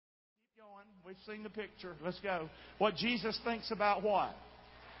We've seen the picture. Let's go. What Jesus thinks about what?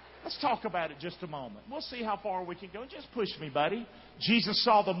 Let's talk about it just a moment. We'll see how far we can go. Just push me, buddy. Jesus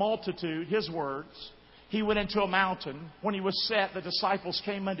saw the multitude, His words. He went into a mountain. When He was set, the disciples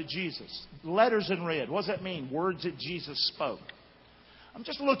came unto Jesus. Letters in red. What does that mean? Words that Jesus spoke. I'm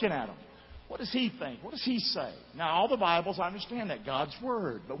just looking at them. What does He think? What does He say? Now, all the Bibles, I understand that. God's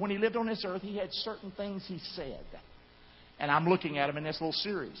Word. But when He lived on this earth, He had certain things He said. And I'm looking at them in this little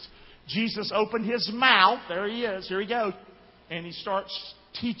series. Jesus opened His mouth. There He is. Here He goes. And He starts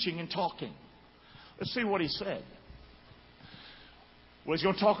teaching and talking. Let's see what He said. Well, He's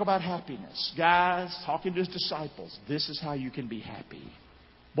going to talk about happiness. Guys, talking to His disciples. This is how you can be happy.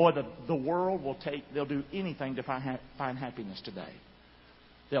 Boy, the world they'll do anything to find happiness today.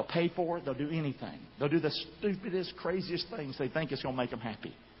 They'll pay for it. They'll do anything. They'll do the stupidest, craziest things they think is going to make them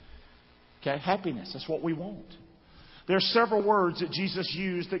happy. Okay? Happiness. That's what we want. There are several words that Jesus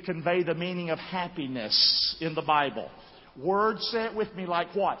used that convey the meaning of happiness in the Bible. Words, say it with me,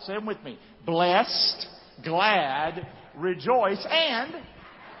 like what? Say them with me. Blessed, glad, rejoice, and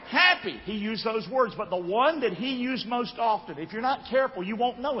happy. He used those words. But the one that He used most often, if you're not careful, you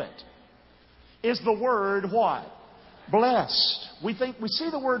won't know it, is the word what? Blessed. We see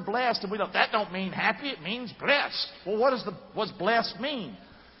the word blessed and we go, that don't mean happy, it means blessed. Well, what's blessed mean?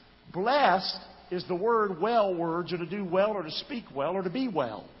 Blessed is the word well words, or to do well, or to speak well, or to be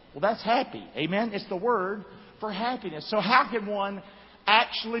well. Well, that's happy. Amen? It's the word for happiness. So how can one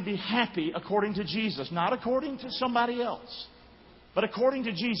actually be happy according to Jesus? Not according to somebody else, but according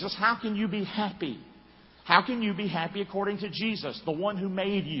to Jesus. How can you be happy? How can you be happy according to Jesus, the one who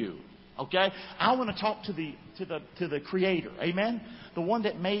made you? Okay? I want to talk to the Creator. Amen? The one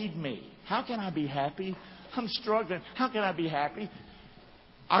that made me. How can I be happy? I'm struggling. How can I be happy?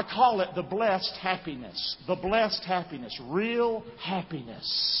 I call it the blessed happiness. The blessed happiness. Real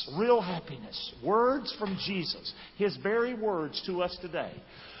happiness. Real happiness. Words from Jesus. His very words to us today.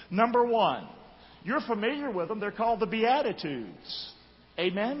 Number one, you're familiar with them. They're called the Beatitudes.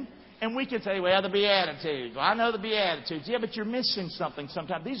 Amen? And we can say, well, the Beatitudes. Well, I know the Beatitudes. Yeah, but you're missing something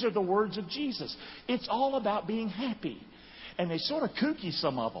sometimes. These are the words of Jesus. It's all about being happy. And they're sort of kooky,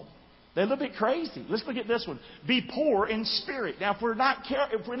 some of them. They're a little bit crazy. Let's look at this one. Be poor in spirit. Now, if we're not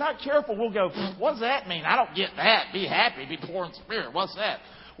careful, we'll go, what does that mean? I don't get that. Be happy. Be poor in spirit. What's that?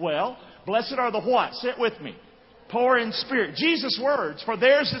 Well, blessed are the what? Say it with me. Poor in spirit. Jesus' words. For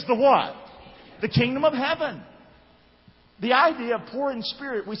theirs is the what? The kingdom of heaven. The idea of poor in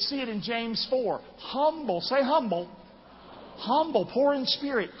spirit, we see it in James 4. Humble. Say humble. Humble, poor in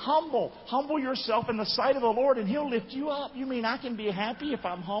spirit. Humble. Humble yourself in the sight of the Lord and He'll lift you up. You mean I can be happy if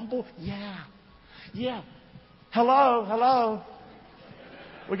I'm humble? Yeah. Yeah. Hello.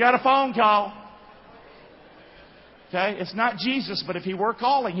 We got a phone call. Okay? It's not Jesus, but if He were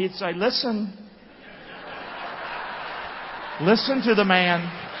calling, He'd say, listen. Listen to the man.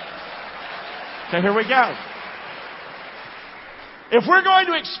 Okay, here we go. If we're going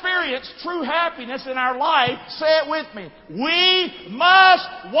to experience true happiness in our life, say it with me. We must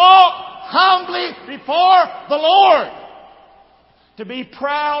walk humbly before the Lord. To be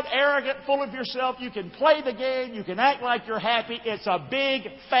proud, arrogant, full of yourself, you can play the game, you can act like you're happy. It's a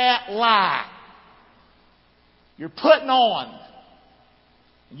big, fat lie. You're putting on.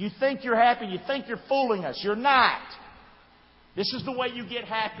 You think you're happy, you think you're fooling us. You're not. This is the way you get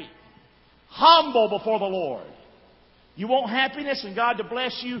happy. Humble before the Lord. You want happiness and God to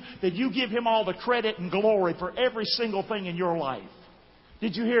bless you, then you give Him all the credit and glory for every single thing in your life.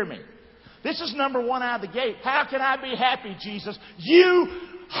 Did you hear me? This is number one out of the gate. How can I be happy, Jesus? You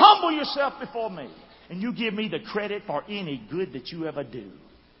humble yourself before me. And you give me the credit for any good that you ever do.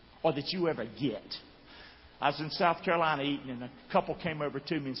 Or that you ever get. I was in South Carolina eating and a couple came over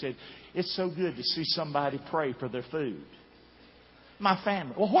to me and said, it's so good to see somebody pray for their food. My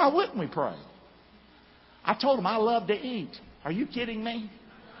family. Well, why wouldn't we pray? I told him I love to eat. Are you kidding me?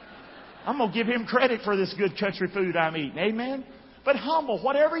 I'm going to give Him credit for this good country food I'm eating. Amen? But humble,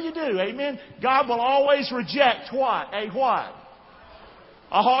 whatever you do, amen, God will always reject what? A what?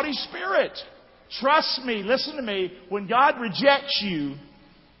 A haughty spirit. Trust me, listen to me, when God rejects you,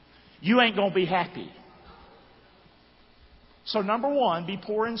 you ain't going to be happy. So number one, be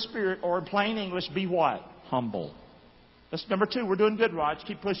poor in spirit, or in plain English, be what? Humble. That's number two. We're doing good, Raj.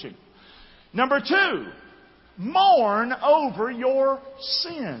 Keep pushing. Number two, mourn over your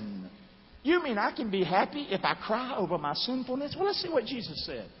sin. You mean I can be happy if I cry over my sinfulness? Well, let's see what Jesus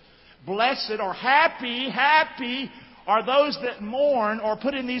said. Blessed or happy are those that mourn, or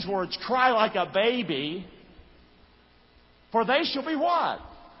put in these words, cry like a baby, for they shall be what?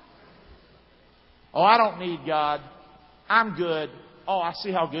 Oh, I don't need God. I'm good. Oh, I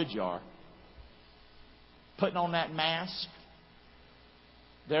see how good you are. putting on that mask.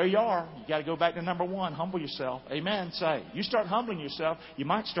 There you are. You got to go back to number one. Humble yourself. Amen. Say, you start humbling yourself, you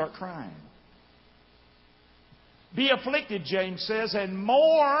might start crying. Be afflicted, James says, and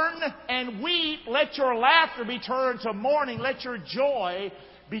mourn and weep. Let your laughter be turned to mourning. Let your joy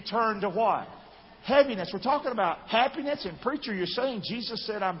be turned to what? Heaviness. We're talking about happiness. And preacher, you're saying Jesus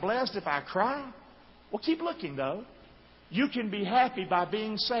said, I'm blessed if I cry? Well, keep looking, though. You can be happy by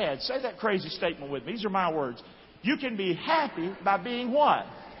being sad. Say that crazy statement with me. These are my words. You can be happy by being what?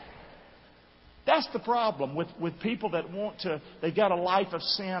 That's the problem with people that want to, they've got a life of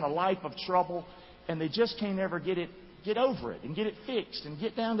sin, a life of trouble, and they just can't ever get over it and get it fixed and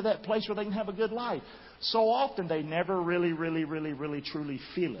get down to that place where they can have a good life. So often they never really, truly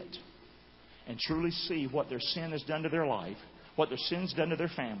feel it and truly see what their sin has done to their life, what their sin's done to their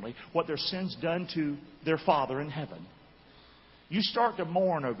family, what their sin's done to their Father in heaven. You start to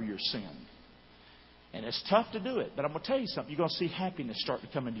mourn over your sin. And it's tough to do it, but I'm going to tell you something. You're going to see happiness start to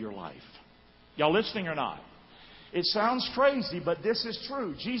come into your life. Y'all listening or not? It sounds crazy, but this is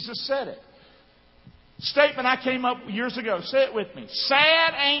true. Jesus said it. Statement I came up years ago. Say it with me.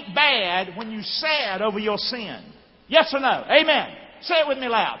 Sad ain't bad when you sad over your sin. Yes or no? Amen. Say it with me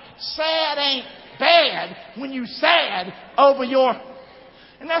loud. Sad ain't bad when you sad over your...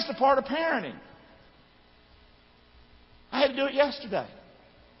 And that's the part of parenting. I had to do it yesterday.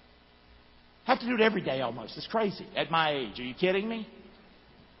 I have to do it every day almost. It's crazy at my age. Are you kidding me?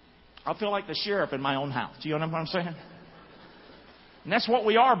 I feel like the sheriff in my own house. Do you know what I'm saying? And that's what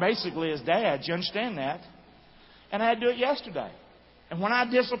we are basically as dads. You understand that? And I had to do it yesterday. And when I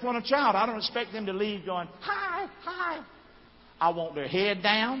discipline a child, I don't expect them to leave going, hi, hi. I want their head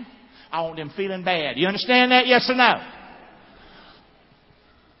down. I want them feeling bad. You understand that? Yes or no?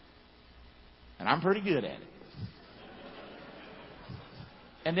 And I'm pretty good at it.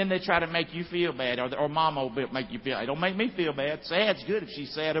 And then they try to make you feel bad, or Mama will make you feel bad. Don't make me feel bad. Sad's good if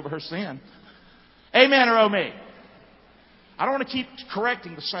she's sad over her sin. Amen or oh me? I don't want to keep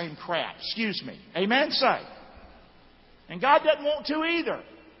correcting the same crap. Excuse me. Amen? Say. And God doesn't want to either.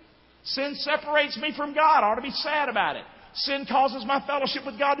 Sin separates me from God. I ought to be sad about it. Sin causes my fellowship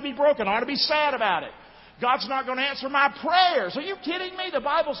with God to be broken. I ought to be sad about it. God's not going to answer my prayers. Are you kidding me? The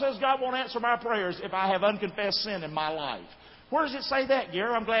Bible says God won't answer my prayers if I have unconfessed sin in my life. Where does it say that,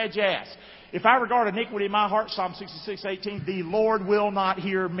 Gary? I'm glad you asked. If I regard iniquity in my heart, Psalm 66:18, the Lord will not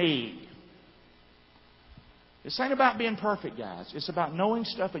hear me. This ain't about being perfect, guys. It's about knowing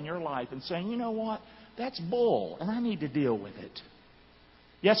stuff in your life and saying, you know what? That's bull, and I need to deal with it.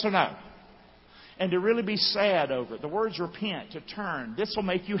 Yes or no? And to really be sad over it. The words repent, to turn. This will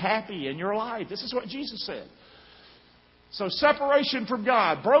make you happy in your life. This is what Jesus said. So separation from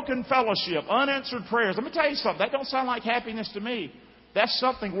God, broken fellowship, unanswered prayers. Let me tell you something. That don't sound like happiness to me. That's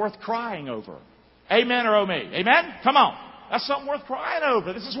something worth crying over. Amen or oh me? Amen? Come on. That's something worth crying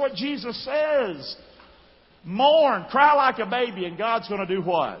over. This is what Jesus says. Mourn, cry like a baby, and God's going to do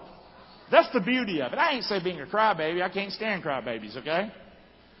what? That's the beauty of it. I ain't say being a crybaby. I can't stand crybabies, okay?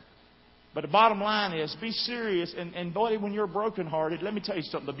 But the bottom line is, be serious. And boy, when you're brokenhearted, let me tell you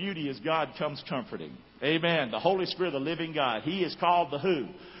something. The beauty is God comes comforting. Amen. The Holy Spirit, the living God. He is called the who?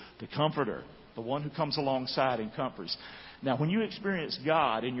 The Comforter. The one who comes alongside and comforts. Now, when you experience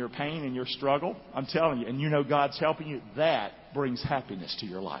God in your pain and your struggle, I'm telling you, and you know God's helping you, that brings happiness to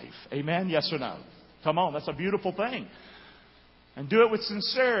your life. Amen? Yes or no? Come on. That's a beautiful thing. And do it with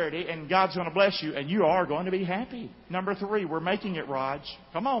sincerity, and God's going to bless you, and you are going to be happy. Number 3, we're making it, Raj.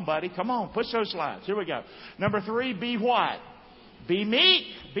 Come on, buddy. Come on. Push those slides. Here we go. Number 3, be what? Be meek.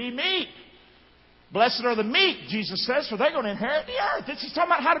 Be meek. Blessed are the meek, Jesus says, for they're going to inherit the earth. This is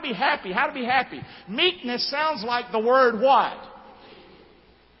talking about how to be happy. How to be happy. Meekness sounds like the word what?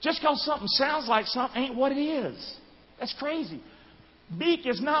 Just because something sounds like something ain't what it is. That's crazy. Meek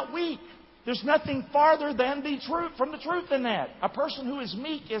is not weak. There's nothing farther than the truth, from the truth than that. A person who is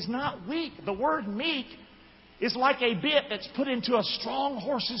meek is not weak. The word meek is like a bit that's put into a strong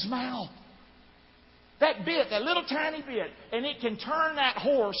horse's mouth. That bit, that little tiny bit, and it can turn that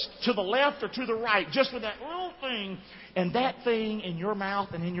horse to the left or to the right just with that little thing. And that thing in your mouth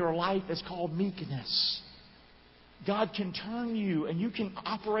and in your life is called meekness. God can turn you and you can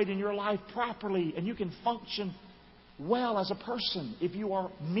operate in your life properly and you can function well as a person if you are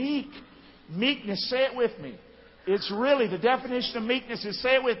meek. Meekness, say it with me. It's really, the definition of meekness is,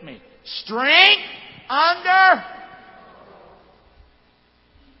 say it with me, strength under.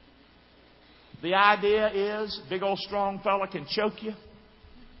 The idea is, big old strong fella can choke you,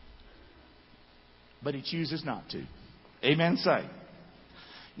 but he chooses not to. Amen, say.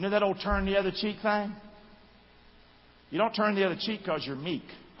 You know that old turn the other cheek thing? You don't turn the other cheek because you're meek.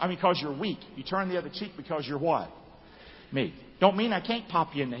 I mean, because you're weak. You turn the other cheek because you're what? Meek. Don't mean I can't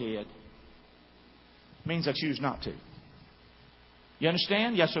pop you in the head. It means I choose not to. You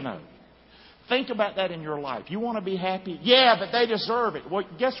understand? Yes or no? Think about that in your life. You want to be happy? Yeah, but they deserve it. Well,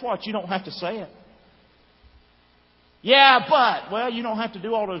 guess what? You don't have to say it. Yeah, but. Well, you don't have to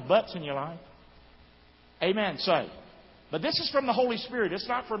do all those buts in your life. Amen. Say. But this is from the Holy Spirit. It's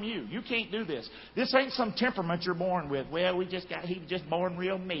not from you. You can't do this. This ain't some temperament you're born with. Well, he was just born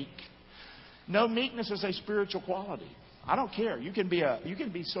real meek. No, meekness is a spiritual quality. I don't care. You can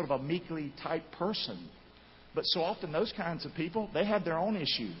be sort of a meekly type person. But so often those kinds of people, they have their own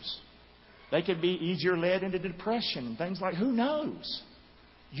issues. They can be easier led into depression and things like, who knows?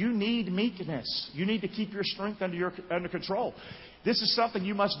 You need meekness. You need to keep your strength under control. This is something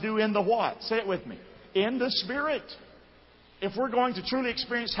you must do in the what? Say it with me. In the Spirit. If we're going to truly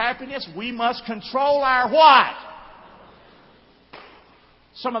experience happiness, we must control our what?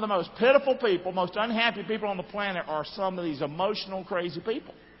 Some of the most pitiful people, most unhappy people on the planet are some of these emotional, crazy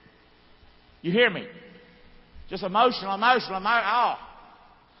people. You hear me? Just emotional. Oh.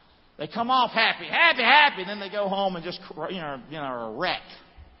 They come off happy, and then they go home and just, are a wreck.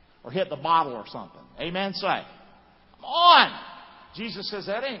 Or hit the bottle or something. Amen? Say. Come on! Jesus says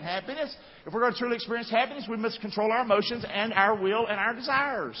that ain't happiness. If we're going to truly experience happiness, we must control our emotions and our will and our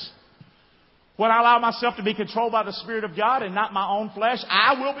desires. When I allow myself to be controlled by the Spirit of God and not my own flesh,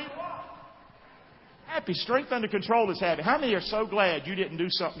 I will be what? Happy. Strength under control is happy. How many are so glad you didn't do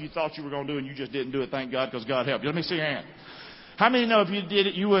something you thought you were going to do and you just didn't do it? Thank God, because God helped you. Let me see your hand. How many know if you did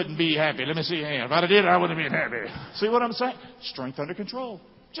it, you wouldn't be happy? Let me see your hand. If I did it, I wouldn't be happy. See what I'm saying? Strength under control.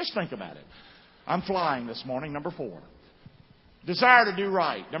 Just think about it. I'm flying this morning, number 4. Desire to do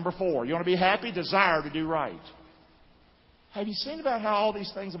right. Number 4. You want to be happy? Desire to do right. Have you seen about how all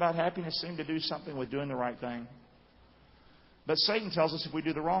these things about happiness seem to do something with doing the right thing? But Satan tells us if we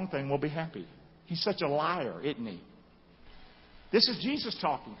do the wrong thing, we'll be happy. He's such a liar, isn't he? This is Jesus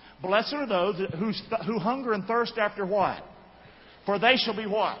talking. Blessed are those who hunger and thirst after what? For they shall be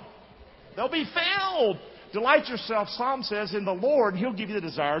what? They'll be filled. Delight yourself, Psalm says, in the Lord, and He'll give you the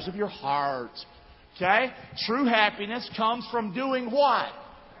desires of your heart. Okay? True happiness comes from doing what?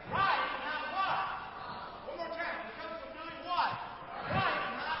 Right, not what? One more time. It comes from doing what? Right,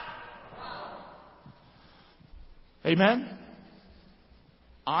 not what? Amen?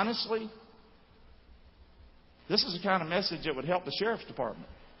 Honestly, this is the kind of message that would help the sheriff's department.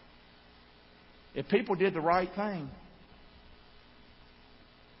 If people did the right thing,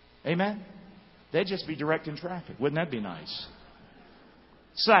 amen, they'd just be directing traffic. Wouldn't that be nice?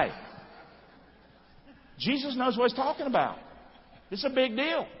 Say, Jesus knows what He's talking about. It's a big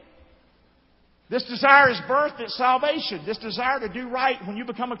deal. This desire is birthed at salvation. This desire to do right when you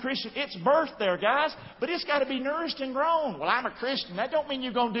become a Christian, it's birthed there, guys. But it's got to be nourished and grown. Well, I'm a Christian. That don't mean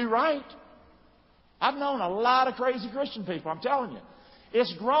you're going to do right. I've known a lot of crazy Christian people, I'm telling you.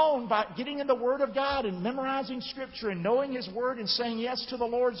 It's grown by getting in the Word of God and memorizing Scripture and knowing His Word and saying yes to the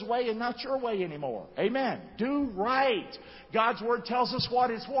Lord's way and not your way anymore. Amen. Do right. God's Word tells us what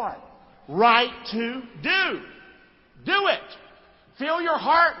is what? Right to do. Do it. Fill your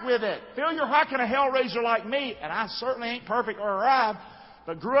heart with it. Fill your heart. Can a hellraiser like me, and I certainly ain't perfect or arrived,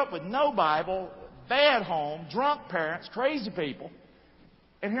 but grew up with no Bible, bad home, drunk parents, crazy people.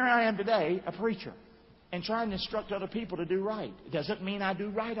 And here I am today, a preacher, and trying to instruct other people to do right. It doesn't mean I do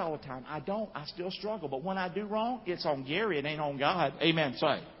right all the time. I don't. I still struggle. But when I do wrong, it's on Gary. It ain't on God. Amen.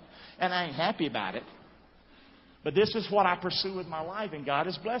 Say. And I ain't happy about it. But this is what I pursue with my life, and God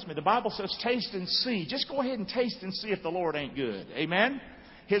has blessed me. The Bible says, taste and see. Just go ahead and taste and see if the Lord ain't good. Amen?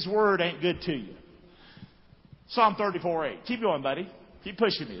 His Word ain't good to you. Psalm 34:8. Keep going, buddy. Keep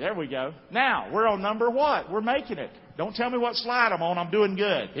pushing me. There we go. Now, we're on number what? We're making it. Don't tell me what slide I'm on. I'm doing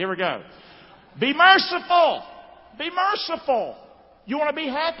good. Here we go. Be merciful. Be merciful. You want to be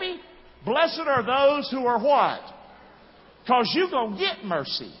happy? Blessed are those who are what? Because you're going to get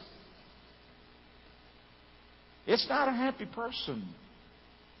mercy. It's not a happy person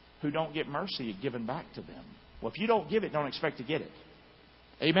who don't get mercy given back to them. Well, if you don't give it, don't expect to get it.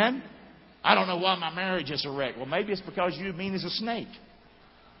 Amen? I don't know why my marriage is a wreck. Well, maybe it's because you're mean as a snake.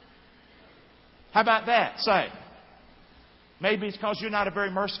 How about that? Say. Maybe it's because you're not a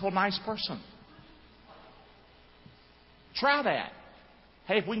very merciful, nice person. Try that.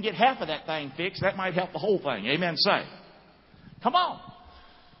 Hey, if we can get half of that thing fixed, that might help the whole thing. Amen? Say. Come on.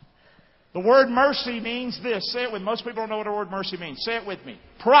 The word mercy means this. Say it with me. Most people don't know what the word mercy means. Say it with me.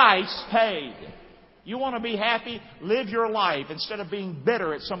 Price paid. You want to be happy? Live your life. Instead of being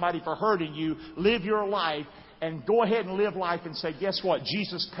bitter at somebody for hurting you, live your life and go ahead and live life and say, guess what?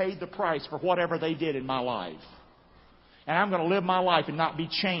 Jesus paid the price for whatever they did in my life. And I'm going to live my life and not be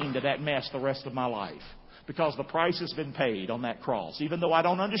chained to that mess the rest of my life. Because the price has been paid on that cross. Even though I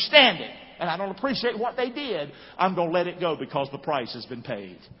don't understand it and I don't appreciate what they did, I'm going to let it go because the price has been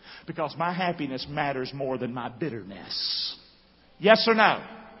paid. Because my happiness matters more than my bitterness. Yes or no?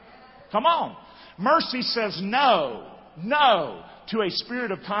 Come on. Mercy says no to a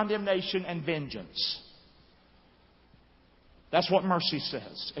spirit of condemnation and vengeance. That's what mercy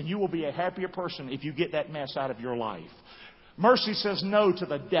says. And you will be a happier person if you get that mess out of your life. Mercy says no to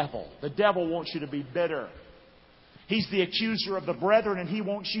the devil. The devil wants you to be bitter. He's the accuser of the brethren, and he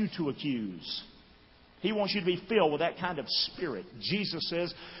wants you to accuse. He wants you to be filled with that kind of spirit. Jesus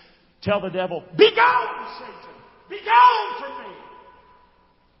says, tell the devil, be gone, Satan! Be gone from me!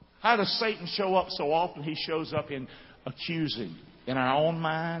 How does Satan show up so often? He shows up in accusing, in our own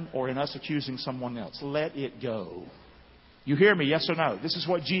mind or in us accusing someone else. Let it go. You hear me, yes or no? This is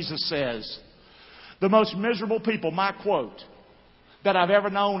what Jesus says. The most miserable people, my quote, that I've ever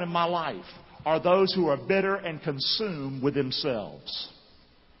known in my life are those who are bitter and consumed with themselves.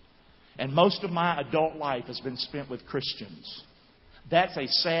 And most of my adult life has been spent with Christians. That's a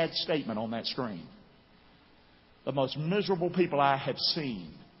sad statement on that screen. The most miserable people I have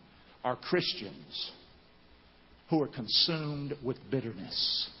seen are Christians who are consumed with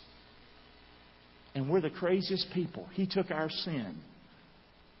bitterness. And we're the craziest people. He took our sin,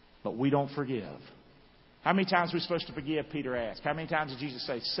 but we don't forgive. How many times are we supposed to forgive? Peter asked. How many times did Jesus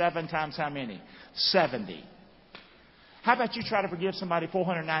say? 7 times how many? 70. How about you try to forgive somebody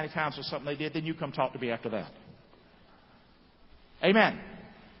 490 times for something they did, then you come talk to me after that. Amen.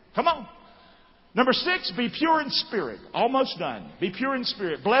 Come on. Number 6, be pure in spirit. Almost done. Be pure in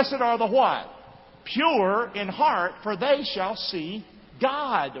spirit. Blessed are the what? Pure in heart, for they shall see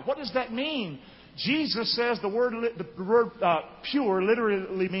God. What does that mean? Jesus says the word pure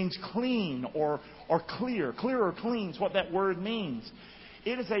literally means clean or clear. Clear or clean is what that word means.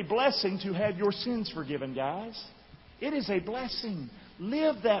 It is a blessing to have your sins forgiven, guys. It is a blessing.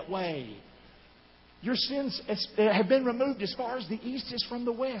 Live that way. Your sins have been removed as far as the east is from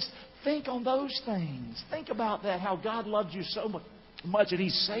the west. Think on those things. Think about that, how God loved you so much that He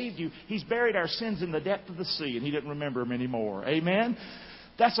saved you. He's buried our sins in the depth of the sea and He didn't remember them anymore. Amen?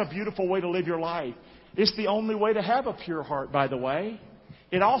 That's a beautiful way to live your life. It's the only way to have a pure heart, by the way.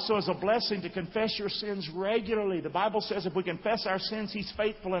 It also is a blessing to confess your sins regularly. The Bible says if we confess our sins, He's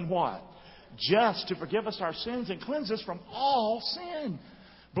faithful and what? Just to forgive us our sins and cleanse us from all sin.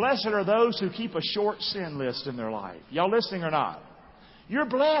 Blessed are those who keep a short sin list in their life. Y'all listening or not? You're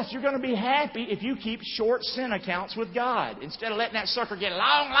blessed. You're going to be happy if you keep short sin accounts with God instead of letting that sucker get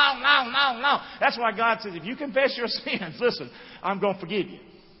long. That's why God says, if you confess your sins, listen, I'm going to forgive you.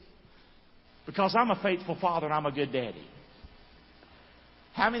 Because I'm a faithful father and I'm a good daddy.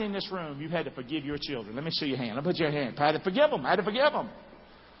 How many in this room you've had to forgive your children? Let me see your hand. Let me put your hand. I had to forgive them. I had to forgive them.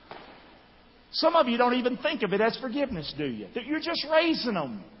 Some of you don't even think of it as forgiveness, do you? That you're just raising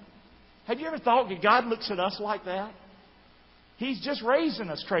them. Have you ever thought that God looks at us like that? He's just raising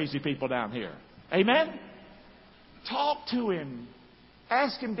us crazy people down here. Amen? Talk to Him.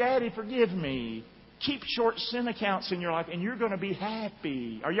 Ask Him, Daddy, forgive me. Keep short sin accounts in your life and you're going to be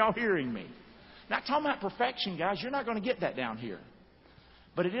happy. Are y'all hearing me? Not talking about perfection, guys. You're not going to get that down here.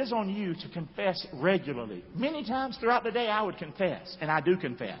 But it is on you to confess regularly. Many times throughout the day I would confess. And I do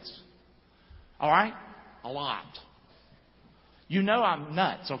confess. All right? A lot. You know I'm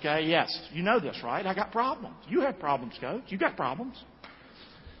nuts, okay? Yes. You know this, right? I got problems. You have problems, Coach. You got problems.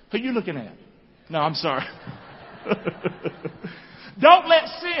 Who are you looking at? No, I'm sorry. Don't let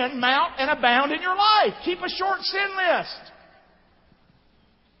sin mount and abound in your life. Keep a short sin list.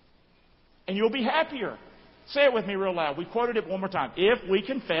 And you'll be happier. Say it with me real loud. We quoted it one more time. If we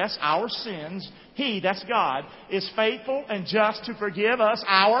confess our sins, He, that's God, is faithful and just to forgive us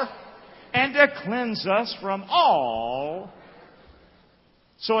and to cleanse us from all.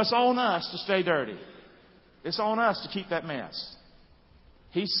 So it's on us to stay dirty. It's on us to keep that mess.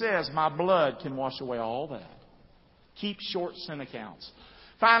 He says, my blood can wash away all that. Keep short sin accounts.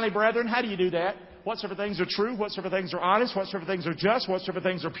 Finally, brethren, how do you do that? Whatsoever things are true, whatsoever things are honest, whatsoever things are just, whatsoever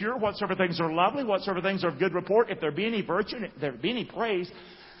things are pure, whatsoever things are lovely, whatsoever things are of good report, if there be any virtue, if there be any praise,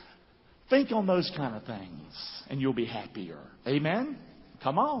 think on those kind of things and you'll be happier. Amen?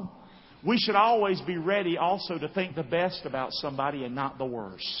 Come on. We should always be ready also to think the best about somebody and not the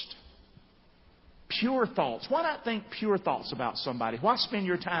worst. Pure thoughts. Why not think pure thoughts about somebody? Why spend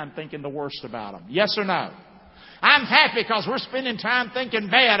your time thinking the worst about them? Yes or no? I'm happy because we're spending time thinking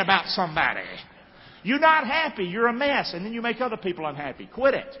bad about somebody. You're not happy. You're a mess. And then you make other people unhappy.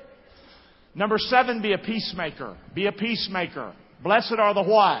 Quit it. Number 7, be a peacemaker. Be a peacemaker. Blessed are the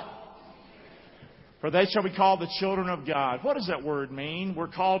what? For they shall be called the children of God. What does that word mean? We're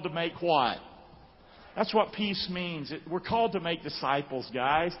called to make what? That's what peace means. We're called to make disciples,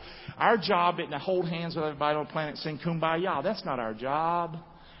 guys. Our job isn't to hold hands with everybody on the planet and sing Kumbaya. That's not our job.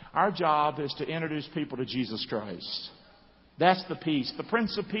 Our job is to introduce people to Jesus Christ. That's the peace. The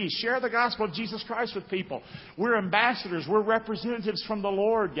Prince of Peace. Share the gospel of Jesus Christ with people. We're ambassadors. We're representatives from the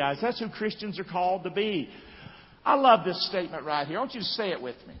Lord, guys. That's who Christians are called to be. I love this statement right here. I want you to say it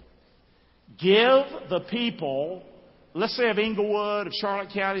with me. Give the people, let's say of Inglewood, of Charlotte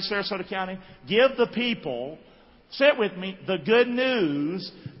County, Sarasota County, give the people, say it with me, the good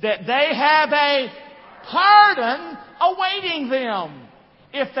news that they have a pardon awaiting them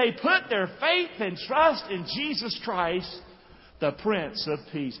if they put their faith and trust in Jesus Christ, the Prince of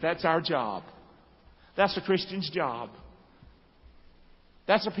Peace. That's our job. That's a Christian's job.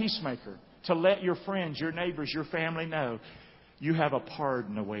 That's a peacemaker. To let your friends, your neighbors, your family know you have a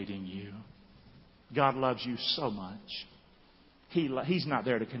pardon awaiting you. God loves you so much. He's not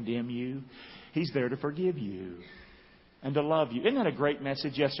there to condemn you. He's there to forgive you and to love you. Isn't that a great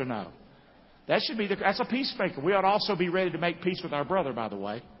message, yes or no? That's a peacemaker. We ought to also be ready to make peace with our brother, by the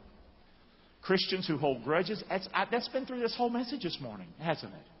way. Christians who hold grudges, that's been through this whole message this morning,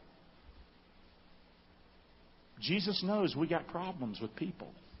 hasn't it? Jesus knows we got problems with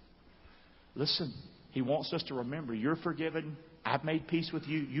people. Listen, He wants us to remember, you're forgiven. I've made peace with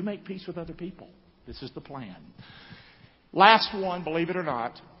you. You make peace with other people. This is the plan. Last one, believe it or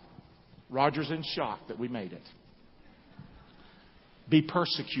not. Roger's in shock that we made it. Be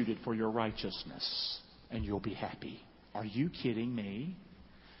persecuted for your righteousness, and you'll be happy. Are you kidding me?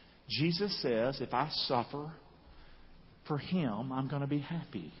 Jesus says, if I suffer for Him, I'm going to be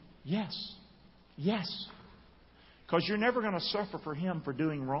happy. Yes. Yes. Because you're never going to suffer for Him for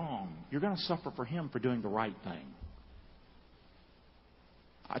doing wrong. You're going to suffer for Him for doing the right thing.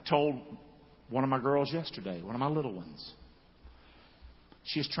 I told one of my girls yesterday, one of my little ones,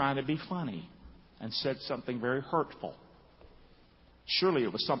 she's trying to be funny and said something very hurtful. Surely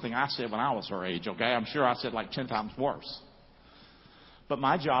it was something I said when I was her age, okay? I'm sure I said like 10 times worse. But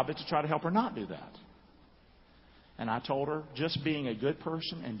my job is to try to help her not do that. And I told her, just being a good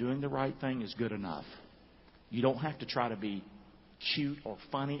person and doing the right thing is good enough. You don't have to try to be cute or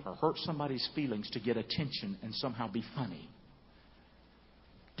funny or hurt somebody's feelings to get attention and somehow be funny.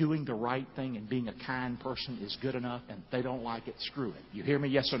 Doing the right thing and being a kind person is good enough, and if they don't like it, screw it. You hear me?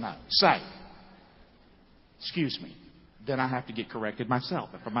 Yes or no? Say. Excuse me. Then I have to get corrected myself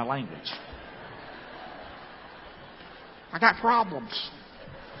for my language. I got problems.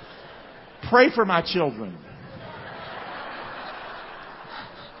 Pray for my children.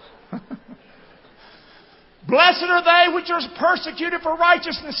 Blessed are they which are persecuted for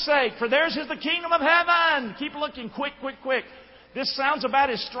righteousness' sake, for theirs is the kingdom of heaven. Keep looking. Quick, quick, quick. This sounds about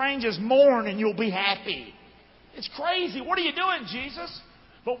as strange as mourn and you'll be happy. It's crazy. What are you doing, Jesus?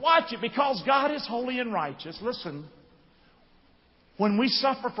 But watch it, because God is holy and righteous. Listen, when we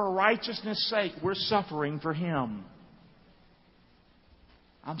suffer for righteousness' sake, we're suffering for Him.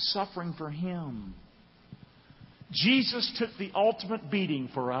 I'm suffering for Him. Jesus took the ultimate beating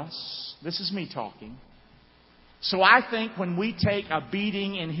for us. This is me talking. So I think when we take a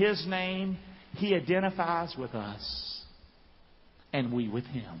beating in His name, He identifies with us. And we with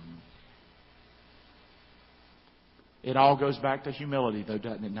Him. It all goes back to humility, though,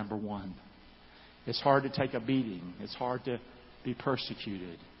 doesn't it? Number one. It's hard to take a beating. It's hard to be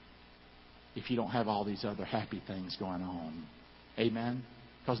persecuted if you don't have all these other happy things going on. Amen?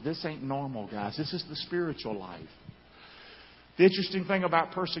 Because this ain't normal, guys. This is the spiritual life. The interesting thing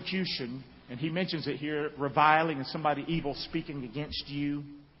about persecution, and he mentions it here, reviling and somebody evil speaking against you,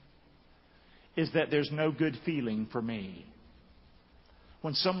 is that there's no good feeling for me.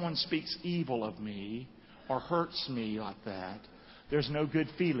 When someone speaks evil of me or hurts me like that, there's no good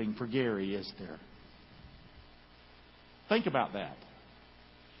feeling for Gary, is there? Think about that.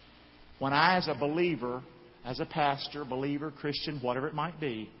 When I, as a believer, as a pastor, believer, Christian, whatever it might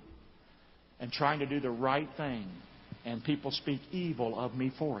be, am trying to do the right thing, and people speak evil of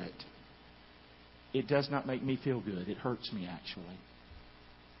me for it, it does not make me feel good. It hurts me, actually.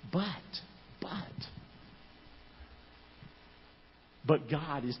 But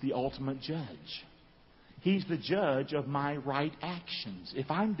God is the ultimate judge. He's the judge of my right actions.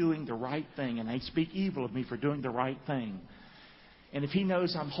 If I'm doing the right thing and they speak evil of me for doing the right thing, and if He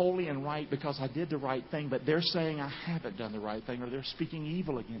knows I'm holy and right because I did the right thing, but they're saying I haven't done the right thing or they're speaking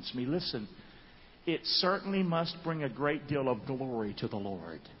evil against me, listen, it certainly must bring a great deal of glory to the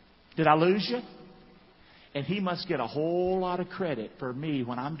Lord. Did I lose you? And He must get a whole lot of credit for me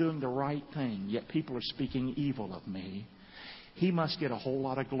when I'm doing the right thing, yet people are speaking evil of me. He must get a whole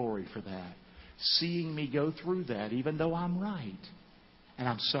lot of glory for that. seeing me go through that, even though I'm right and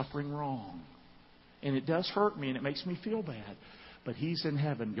I'm suffering wrong. And it does hurt me and it makes me feel bad. But He's in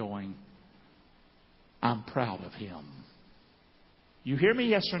heaven going, I'm proud of Him. You hear me,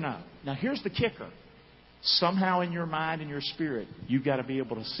 yes or no? Now here's the kicker. Somehow in your mind and your spirit, you've got to be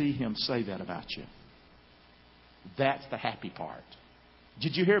able to see Him say that about you. That's the happy part.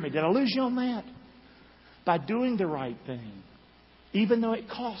 Did you hear me? Did I lose you on that? By doing the right thing, even though it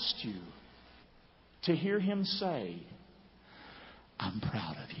cost you, to hear Him say, I'm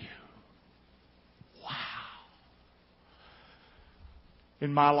proud of you. Wow.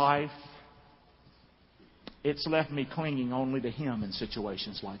 In my life, it's left me clinging only to Him in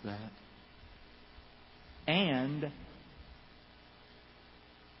situations like that. And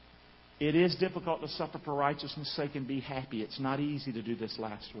it is difficult to suffer for righteousness' sake and be happy. It's not easy to do this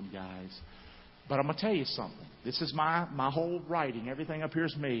last one, guys. But I'm going to tell you something. This is my whole writing. Everything up here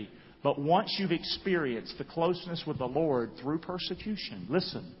is me. But once you've experienced the closeness with the Lord through persecution,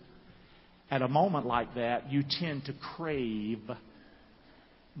 listen, at a moment like that, you tend to crave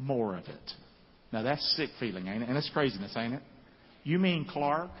more of it. Now, that's sick feeling, ain't it? And it's craziness, ain't it? You mean,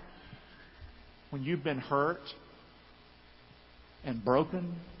 Clark, when you've been hurt and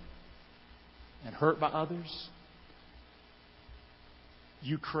broken and hurt by others,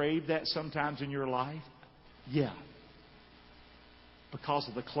 you crave that sometimes in your life? Yeah. Because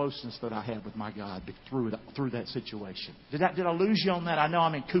of the closeness that I had with my God through that situation. Did I lose you on that? I know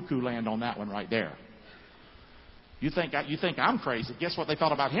I'm in cuckoo land on that one right there. You think I'm crazy. Guess what they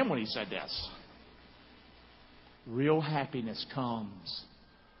thought about Him when He said this? Real happiness comes.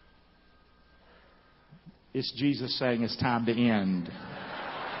 It's Jesus saying it's time to end.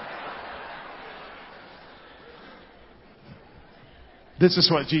 This is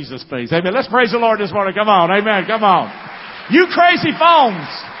what Jesus thinks. Amen. Let's praise the Lord this morning. Come on. Amen. Come on. You crazy phones.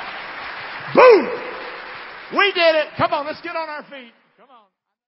 Boom. We did it. Come on. Let's get on our feet.